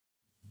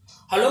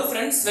Hello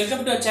friends,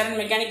 welcome to our channel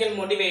Mechanical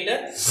Motivator.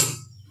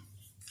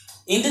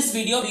 In this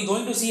video, we are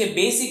going to see a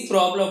basic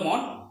problem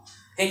on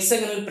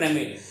hexagonal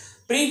pyramid.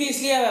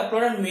 Previously, I have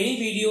uploaded many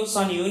videos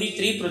on Unit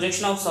 3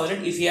 Projection of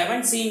Solid. If you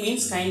haven't seen,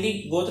 means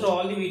kindly go through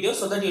all the videos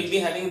so that you will be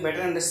having a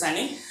better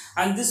understanding.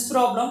 And this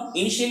problem,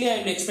 initially I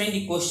will explain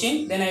the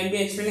question, then I will be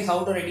explaining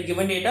how to write the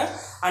given data,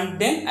 and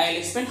then I will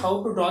explain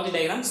how to draw the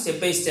diagram step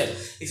by step.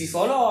 If you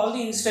follow all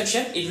the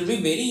instructions, it will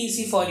be very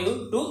easy for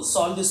you to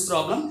solve this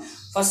problem.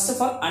 First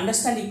of all,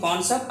 understand the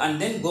concept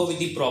and then go with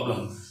the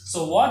problem.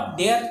 So what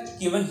they are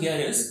given here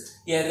is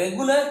a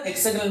regular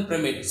hexagonal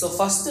pyramid. So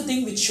first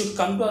thing which should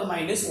come to our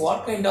mind is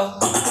what kind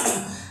of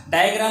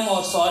diagram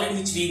or solid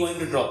which we are going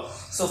to draw.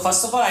 So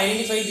first of all,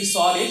 identify the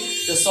solid.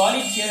 The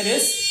solid here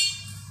is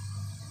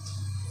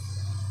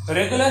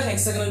regular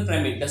hexagonal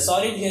pyramid. The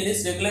solid here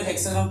is regular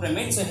hexagonal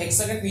pyramid. So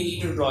hexagon we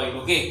need to draw it.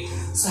 Okay.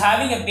 So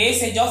having a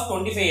base edge of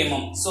 25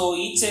 mm. So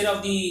each side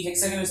of the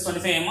hexagon is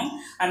 25 mm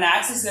and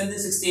axis length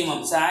is 60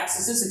 mm. So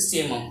axis is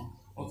 60 mm.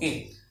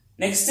 Okay.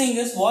 Next thing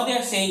is what they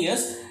are saying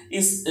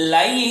is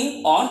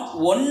lying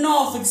on one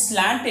of its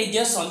slant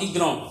edges on the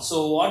ground.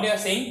 So what they are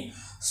saying?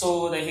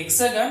 So the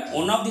hexagon,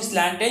 one of the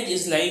slant edge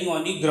is lying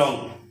on the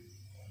ground,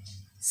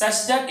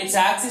 such that its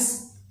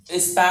axis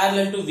is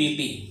parallel to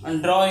VP,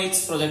 and draw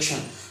its projection.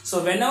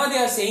 So whenever they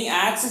are saying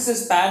axis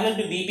is parallel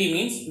to VP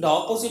means the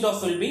opposite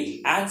of will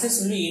be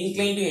axis will be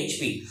inclined to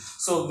HP.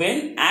 So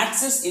when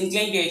axis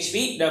inclined to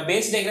HP, the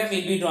base diagram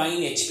will be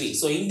drawing in HP.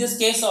 So in this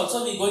case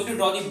also we are going to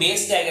draw the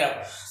base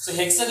diagram. So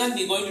hexagon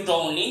we are going to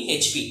draw only in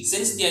HP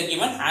since they are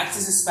given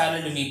axis is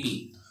parallel to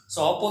VP.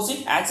 So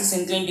opposite axis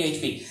inclined to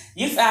HP.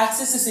 If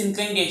axis is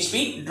inclined to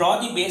HP, draw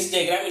the base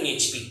diagram in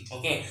HP.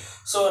 Okay.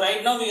 So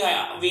right now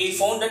we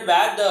found that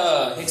where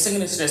the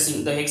hexagon is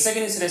resting. The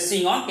hexagon is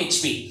resting on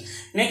HP.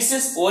 Next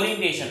is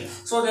orientation.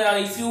 So there are,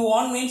 if you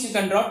want means you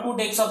can draw two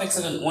types of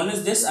hexagon. One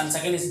is this and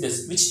second is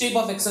this. Which type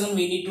of hexagon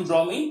we need to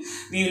draw mean?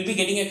 We will be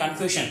getting a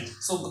confusion.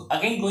 So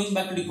again going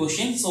back to the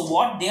question. So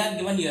what they are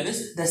given here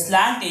is the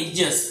slant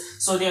edges.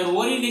 So their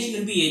orientation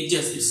will be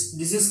edges.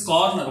 This is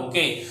corner.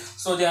 Okay.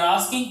 So they are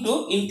asking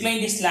to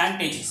incline the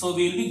slant edge. So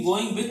we will be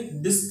going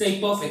with this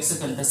type of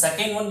hexagon. The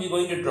second one we are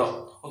going to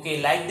draw. Okay.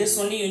 Like this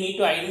only you need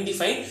to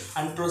identify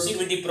and proceed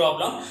with the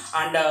problem.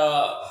 And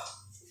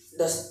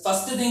the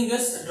first thing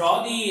is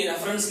draw the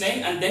reference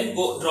line and then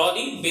go draw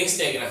the base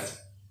diagram.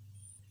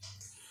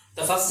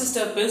 The first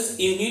step is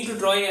you need to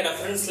draw a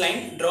reference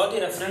line. Draw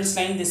the reference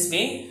line this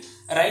way.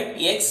 Write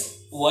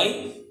X,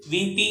 Y,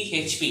 VP,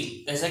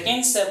 HP. The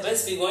second step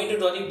is we are going to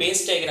draw the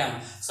base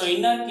diagram. So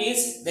in our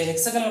case, the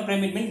hexagonal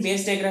pyramid means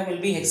base diagram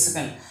will be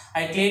hexagon.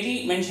 I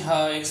clearly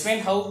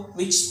explained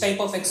which type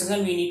of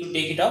hexagon we need to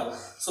take it up.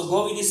 So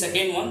go with the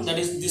second one, that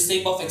is this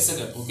type of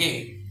hexagon.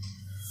 Okay.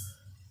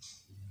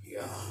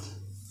 Yeah.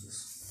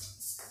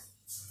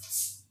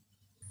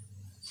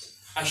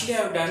 Actually, I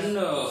have done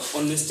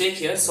one mistake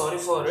here. Sorry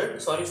for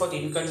it. Sorry for the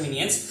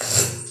inconvenience.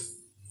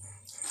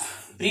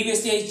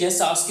 Previously, I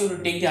just asked you to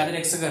take the other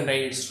hexagon,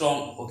 right? It's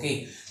wrong.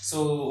 Okay.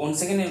 So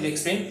once again, I will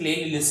explain.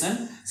 Clearly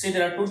listen. See,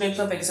 there are two types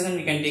of hexagon.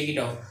 We can take it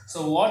off.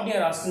 So what they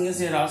are asking is,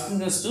 they are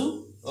asking us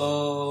to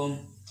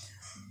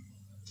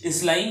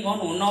is lying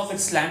on one of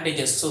its slant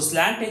edges. So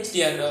slant edge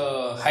they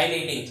are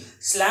highlighting.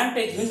 Slant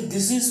edge means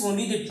this is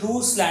only the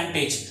true slant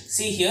edge.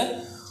 See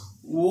here.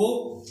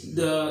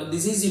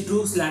 This is the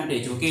true slant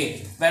edge,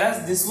 okay,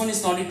 whereas this one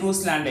is not a true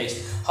slant edge.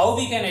 How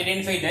we can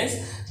identify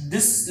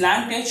this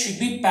slant edge should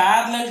be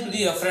parallel to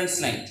the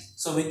reference line.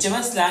 So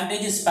whichever slant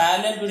edge is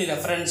parallel to the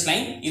reference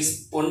line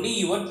is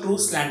only your true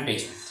slant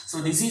edge.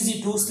 So this is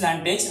the true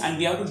slant edge and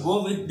we have to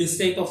go with this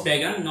type of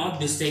diagram, not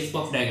this type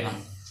of diagram.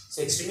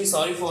 So extremely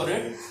sorry for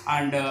it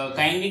and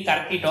kindly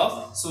correct it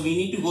off. So we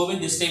need to go with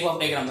this type of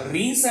diagram. The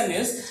reason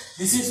is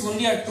this is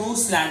only a true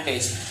slant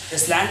edge. The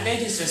slant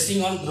edge is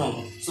resting on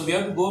ground. So we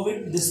have to go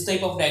with this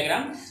type of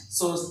diagram.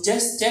 So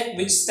just check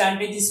which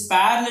slant edge is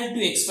parallel to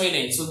XY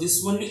line. So this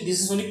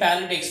is only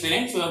parallel to XY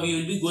line. So we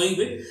will be going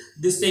with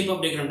this type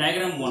of diagram.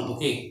 Diagram 1.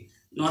 Okay.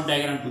 Not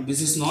diagram 2.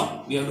 This is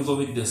not. We have to go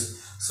with this.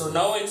 So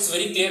now it's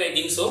very clear, I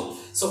think so.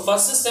 So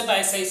first step,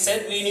 as I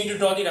said, we need to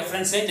draw the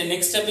reference line. The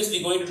next step is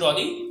we are going to draw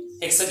the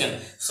hexagon.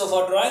 So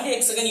for drawing the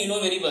hexagon, you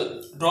know very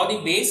well. Draw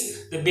the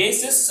base. The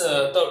base is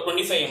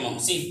 25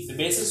 mm. See, the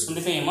base is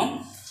 25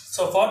 mm.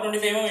 So for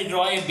 25 mm, we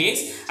draw a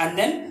base and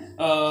then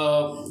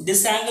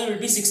this angle will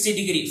be 60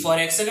 degree. For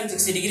hexagon,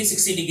 60 degree,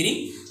 60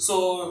 degree.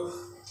 So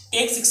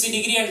take 60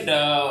 degree and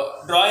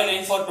draw a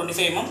line for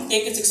 25 mm.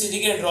 Take a 60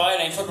 degree and draw a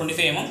line for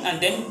 25 mm.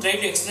 And then try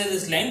to extend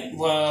this line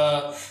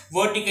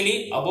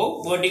vertically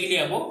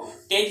above.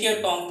 Take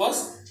your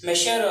compass,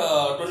 measure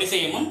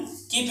 25 mm.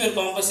 Keep your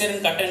compass here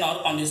and cut an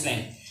arc on this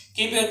line.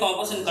 Keep your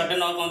compass and cut an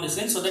arc on this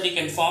line so that you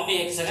can form the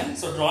hexagon.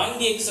 So drawing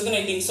the hexagon,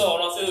 I think so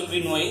all of you will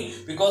be knowing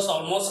because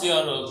almost we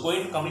are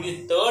going to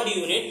complete the third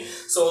unit.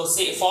 So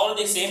follow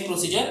the same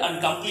procedure and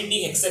complete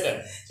the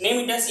hexagon. Name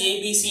it as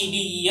A, B, C,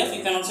 D, E, F.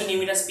 You can also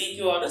name it as P,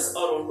 Q, R, S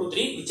or 1, 2,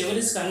 3, whichever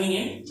is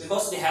convenient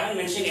because they haven't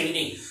mentioned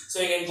anything. So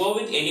you can go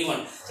with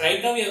anyone.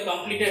 Right now we have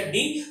completed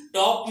the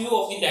top view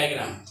of the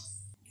diagram.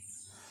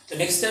 The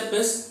next step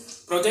is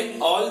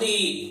project all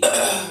the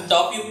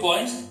top view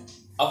points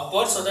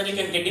upwards so that you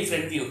can get the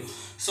front view.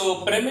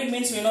 So pyramid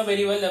means we know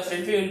very well the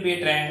front view will be a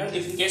triangle.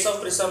 If in case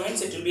of prism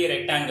means it will be a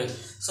rectangle.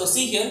 So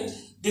see here,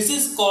 this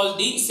is called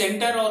the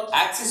center or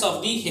axis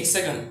of the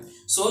hexagon.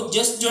 So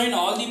just join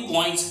all the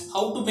points.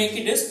 How to make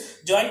it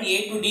is join A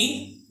to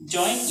D,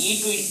 join E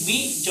to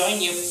B, join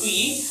F to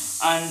E,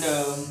 and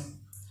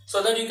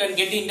so that you can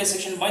get the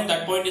intersection point.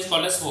 That point is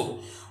called as O.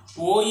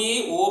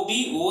 OA, OB,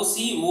 OC,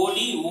 OD,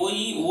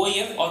 OE,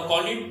 OF are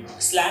called it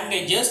slant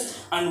edges,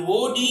 and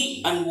OD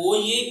and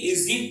OA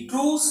is the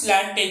true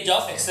slant edge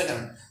of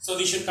hexagon. So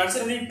we should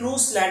consider the true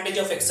slant edge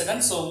of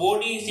hexagon. So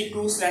OD is the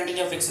true slant edge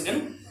of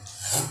hexagon.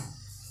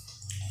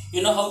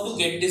 You know how to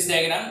get this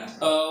diagram.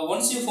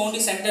 Once you found the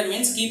center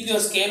means keep your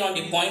scale on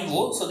the point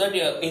O so that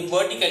you are in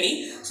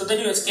vertically, so that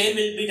your scale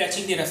will be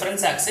touching the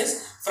reference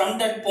axis. From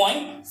that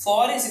point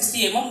for a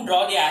 60 mm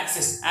draw the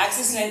axis.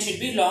 Axis line should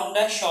be long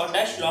dash, short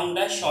dash, long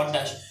dash, short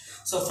dash.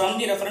 So from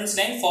the reference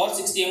line for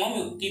 60 mm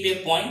you keep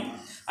a point,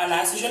 and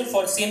as usual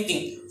for same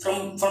thing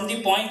from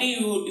the point A,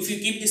 you if you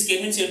keep the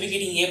scale means you will be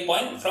getting A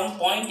point. From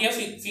point F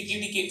if you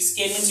keep the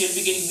scale means you will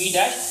be getting B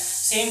dash.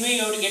 Same way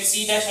you have to get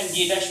C dash and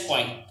G dash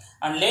point.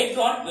 And later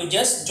on, we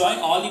just join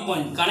all the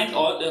points. Connect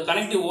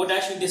the O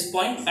dash with this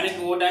point. Connect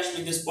O dash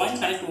with this point.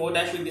 Connect O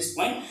dash with this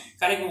point.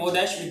 Connect O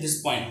dash with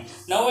this point.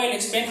 Now I will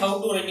explain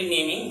how to write the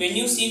naming. When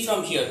you see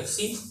from here,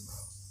 see.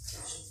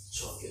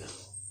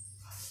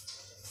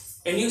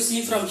 When you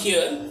see from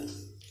here,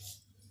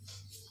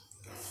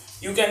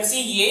 you can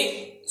see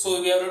A.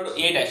 So we have wrote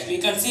A dash. We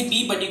can see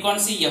B, but you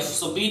can't see F.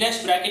 So B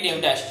dash bracket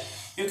F dash.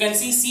 You can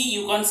see C,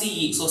 you can't see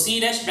E. So C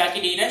dash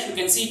bracket A dash. You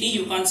can see D,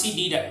 you can't see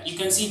D dash. You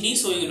can see D,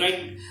 so you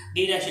write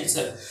D dash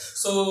itself.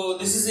 So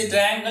this is the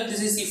triangle.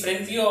 This is the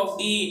front view of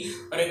the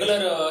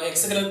regular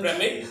hexagonal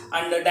pyramid,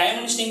 and the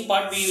dimensioning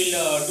part we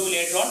will do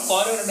later on.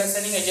 For your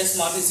understanding, I just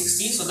marked it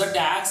 60 so that the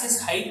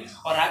axis height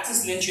or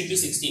axis length should be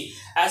 60.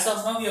 As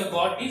of now, we have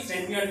got the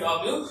front view and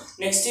top view.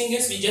 Next thing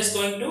is we just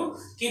going to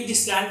keep the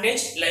slant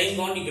edge lying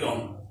on the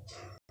ground.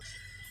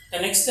 The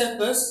next step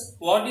is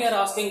what they are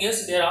asking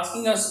is they are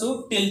asking us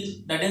to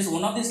tilt, that is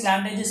one of the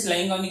slant edges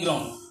lying on the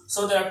ground.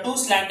 So there are two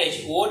slant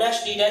edge, O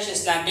dash D dash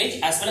is slant edge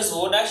as well as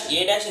O dash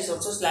A dash is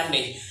also slant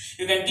edge.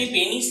 You can keep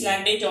any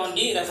slant edge on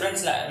the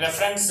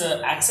reference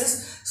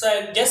axis. So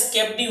I just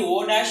kept the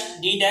O dash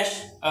D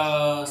dash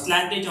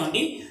slant edge on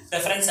the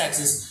reference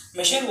axis.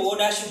 Measure O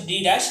dash to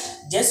D dash,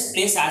 just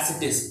place as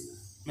it is.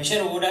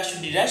 Measure O dash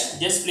to D dash,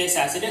 just place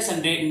as it is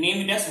and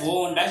name it as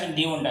O1 dash and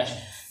D1 dash.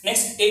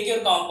 Next, take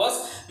your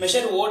compass,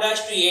 measure O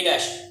dash to A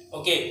dash.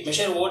 Okay,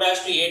 measure O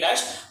dash to A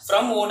dash.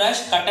 From O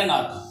dash, cut an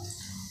arc.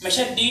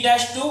 Measure D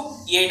dash to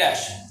A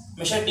dash.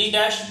 Measure D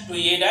dash to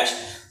A dash.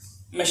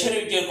 Measure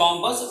with your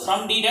compass.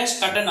 From D dash,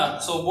 cut an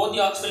arc. So both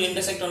the arcs will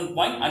intersect on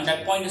point, and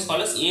that point is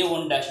called as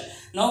A1 dash.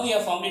 Now we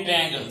have formed a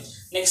triangle.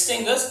 Next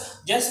thing is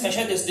just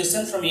measure this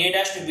distance from A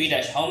dash to B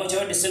dash. How much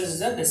of a distance is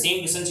there? The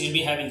same distance you will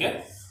be having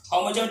here.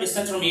 How much of a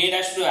distance from A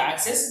dash to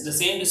axis? The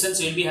same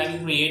distance you will be having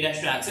from A dash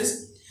to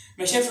axis.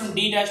 Measure from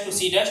D dash to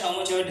C dash, how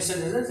much ever distance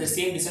is it? The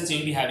same distance you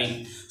will be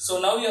having. So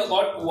now you have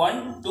got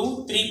 1,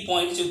 2, 3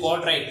 points you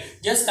got right.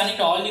 Just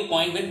connect all the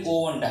point with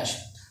O1 dash.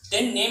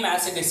 Then name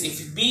as it is.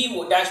 If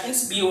B dash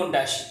means B1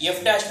 dash,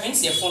 F dash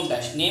means F1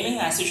 dash. Naming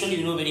as usual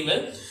you know very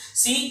well.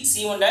 C,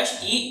 C1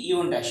 dash, E,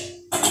 E1 dash.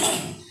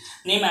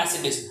 Name as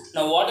it is.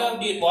 Now what have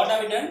we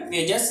done? We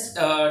have just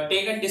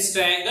taken this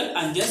triangle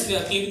and just we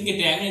are keeping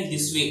the triangle in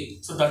this way.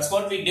 So that's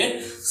what we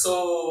did.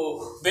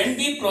 So when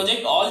we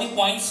project all the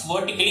points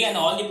vertically and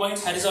all the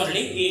points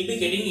horizontally, we will be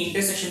getting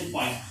intersection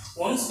point.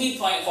 Once we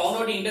found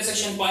out the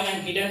intersection point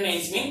and hidden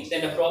lines mean,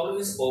 then the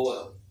problem is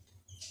over.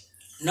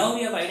 Now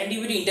we have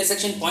identified the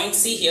intersection point.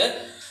 See here,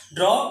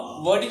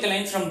 draw vertical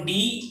line from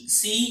D,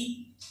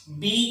 C,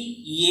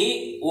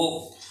 B, A,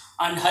 O.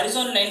 And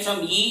horizontal line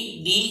from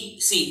E, D,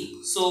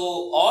 C. So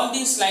all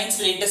these lines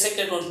will intersect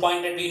at one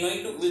point, and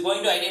we're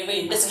going to identify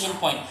intersection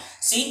point.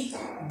 See,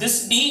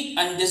 this D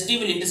and this D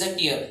will intersect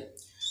here.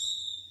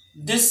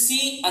 This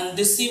C and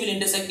this C will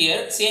intersect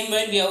here. Same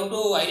way we have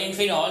to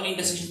identify all the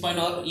intersection point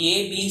or A,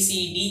 B,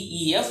 C,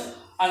 D, E, F.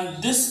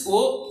 And this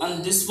O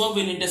and this O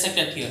will intersect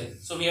at here.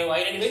 So we have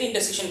identified the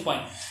intersection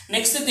point.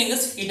 Next thing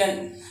is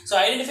hidden. So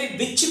identify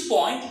which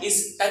point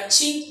is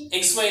touching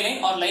XY line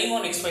or lying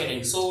on XY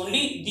line. So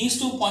only these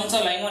 2 points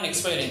are lying on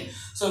XY line.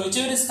 So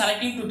whichever is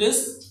connecting to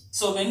this.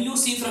 So when you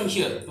see from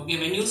here, okay,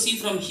 when you see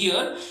from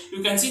here,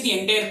 you can see the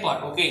entire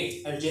part.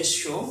 Okay, I'll just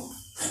show.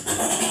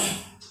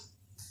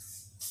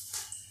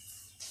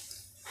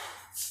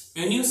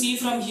 When you see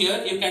from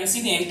here, you can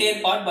see the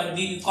entire part, but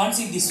you can't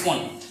see this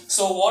one.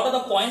 So what are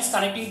the points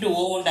connecting to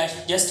O1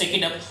 dash? Just check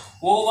it up.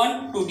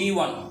 O1 to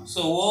D1.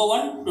 So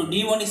O1 to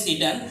D1 is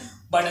hidden.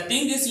 But the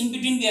thing is, in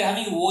between we are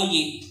having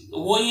OA.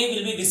 OA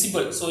will be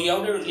visible. So you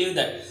have to leave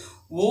that.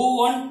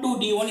 O1 to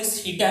D1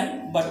 is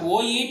hidden, but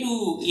OA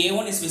to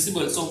A1 is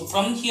visible. So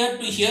from here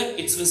to here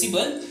it's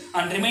visible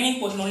and remaining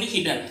portion only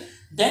hidden.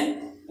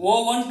 Then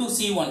O1 to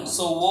C1.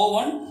 So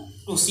O1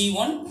 to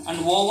C1 and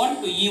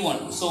O1 to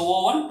E1. So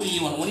O1 to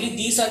E1. Only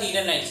these are the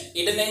hidden lines.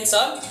 Hidden lines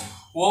are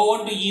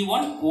O1 to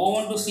E1,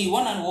 O1 to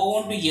C1 and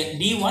O1 to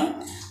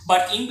D1,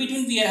 but in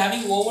between we are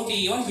having O1 to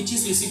E1 which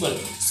is visible.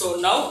 So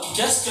now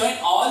just join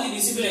all the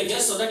visible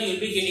edges so that you will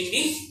be getting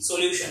the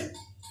solution.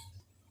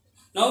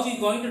 Now we are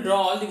going to draw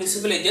all the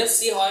visible edges.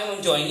 See how I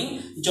am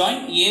joining.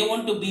 Join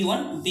A1 to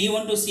B1,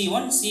 B1 to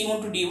C1,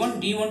 C1 to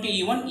D1, D1 to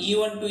E1,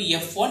 E1 to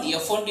F1,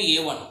 F1 to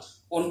A1.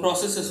 One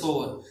process is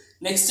over.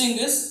 Next thing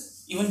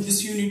is, even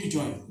this you need to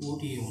join. O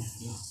to A1.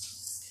 Yeah.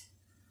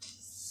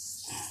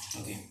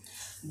 Okay.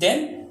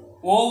 Then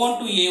O1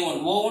 to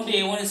A1. O1 to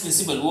A1 is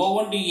visible.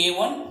 O1 to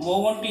A1,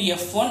 O1 to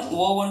F1,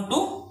 O1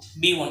 to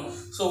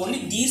B1. So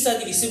only these are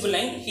the visible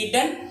line.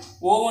 Hidden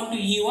O1 to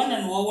E1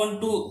 and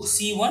O1 to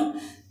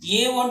C1.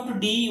 A1 to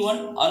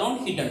D1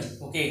 around hidden.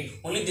 Okay,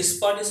 only this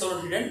part is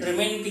around hidden,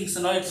 remaining things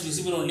are not, it's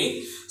visible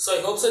only. So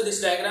I hope so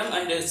this diagram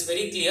and it's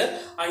very clear.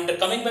 And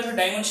coming back to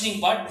dimensioning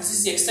part, this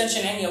is the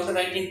extension line, you have to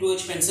write in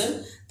 2H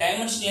pencil,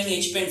 dimension line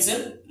H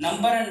pencil,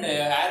 number and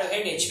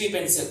arrowhead HP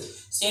pencil.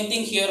 Same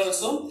thing here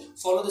also,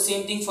 follow the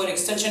same thing for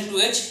extension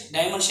 2H,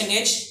 dimension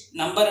H,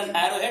 number and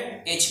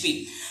arrowhead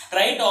HP.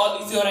 Write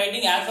all, if you are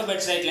writing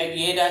alphabets, right, like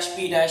A dash,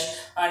 P dash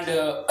and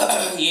A,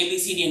 B,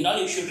 C, D and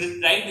all, you should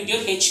write with your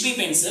HP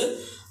pencil.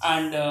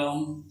 And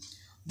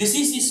this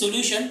is the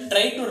solution.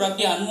 Try to rub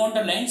the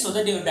unwanted lines so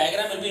that your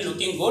diagram will be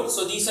looking good.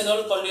 So these are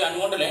all called the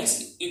unwanted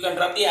lines. You can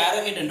rub the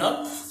arrowhead and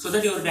all so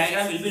that your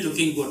diagram will be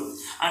looking good.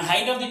 And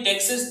height of the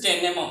text is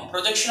 10 mm.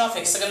 Projection of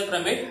hexagonal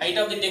pyramid. Height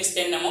of the text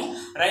 10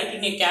 mm. Write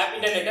in a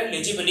capital letter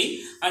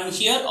legibly. And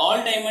here all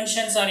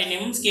dimensions are in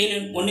mm.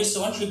 Scale in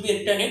 1:1 should be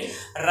written in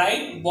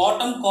right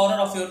bottom corner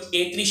of your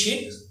A3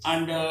 sheet.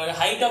 And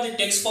height of the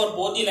text for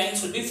both the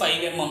lines will be 5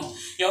 mm.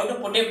 You have to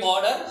put a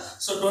border.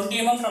 So 20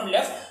 mm from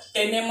left,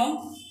 10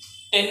 mm,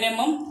 10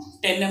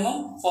 mm, 10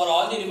 mm for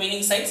all the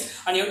remaining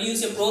sides, and you have to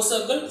use a pro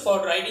circle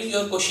for writing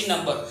your question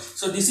number.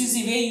 So this is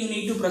the way you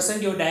need to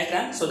present your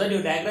diagram so that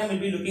your diagram will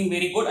be looking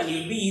very good and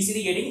you will be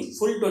easily getting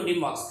full 20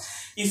 marks.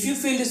 If you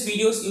feel this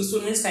video is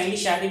useful, means kindly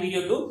share the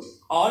video to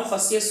all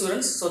first year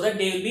students so that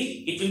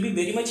it will be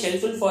very much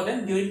helpful for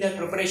them during their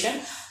preparation.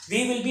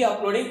 We will be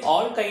uploading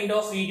all kind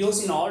of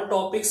videos in all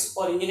topics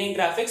for engineering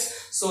graphics.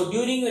 So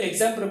during your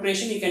exam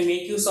preparation, you can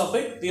make use of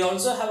it. We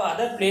also have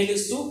other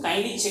playlists too.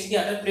 Kindly check the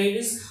other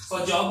playlists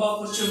for job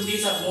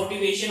opportunities or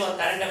motivation or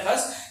current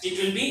affairs.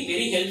 It will be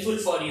very helpful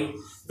for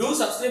you. Do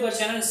subscribe our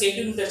channel and stay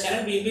tuned with our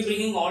channel. We will be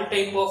bringing all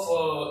type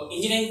of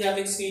engineering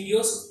graphics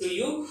videos to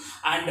you.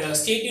 And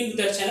stay tuned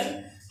with our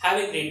channel. Have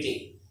a great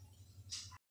day.